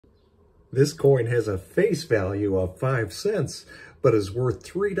This coin has a face value of 5 cents, but is worth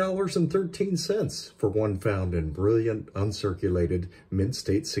 $3.13 for one found in brilliant, uncirculated, mint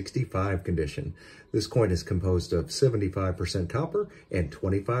state 65 condition. This coin is composed of 75% copper and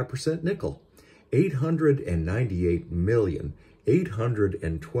 25% nickel.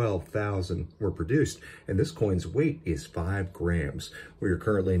 898,812,000 were produced, and this coin's weight is 5 grams. We are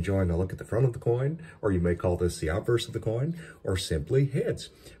currently enjoying a look at the front of the coin, or you may call this the obverse of the coin, or simply heads,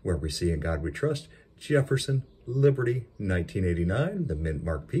 where we see In God We Trust, Jefferson, Liberty, 1989, the mint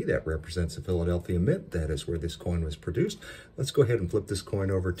mark P, that represents the Philadelphia Mint. That is where this coin was produced. Let's go ahead and flip this coin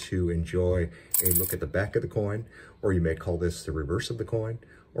over to enjoy a look at the back of the coin, or you may call this the reverse of the coin,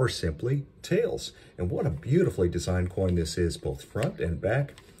 or simply tails. And what a beautifully designed coin this is, both front and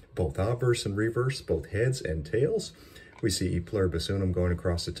back, both obverse and reverse, both heads and tails. We see E pluribus unum going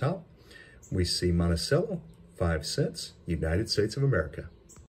across the top. We see Monticello, 5 cents, United States of America.